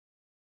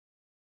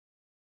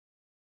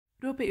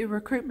Ruapehu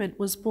Recruitment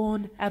was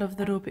born out of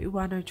the Ruapehu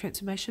Whānau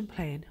Transformation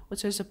Plan,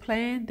 which is a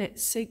plan that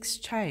seeks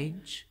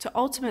change to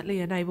ultimately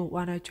enable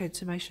whānau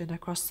transformation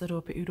across the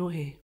Ruapehu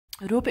Rohe.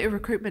 Ruapehu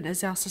Recruitment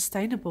is our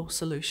sustainable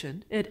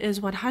solution. It is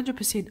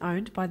 100%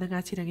 owned by the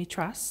Ngāti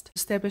Trust,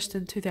 established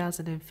in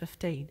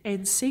 2015,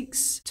 and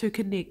seeks to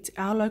connect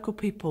our local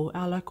people,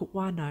 our local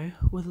whānau,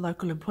 with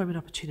local employment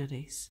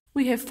opportunities.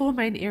 We have 4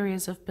 main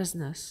areas of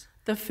business.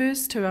 The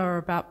first 2 are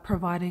about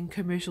providing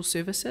commercial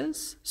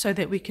services so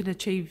that we can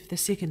achieve the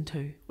second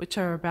 2, which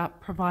are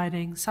about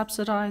providing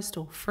subsidised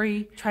or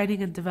free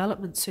training and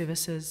development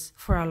services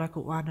for our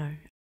local whānau.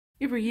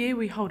 Every year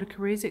we hold a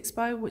Careers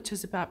Expo, which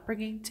is about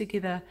bringing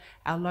together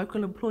our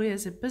local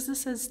employers and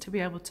businesses to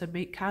be able to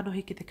meet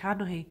kanohi ki te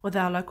kanohi with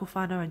our local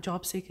whānau and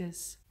job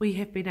seekers. We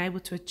have been able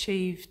to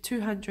achieve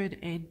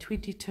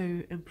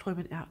 222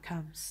 employment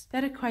outcomes.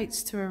 That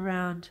equates to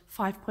around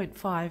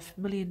 $5.5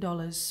 million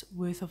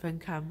worth of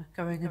income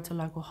going into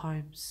local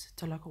homes,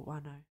 to local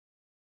whānau.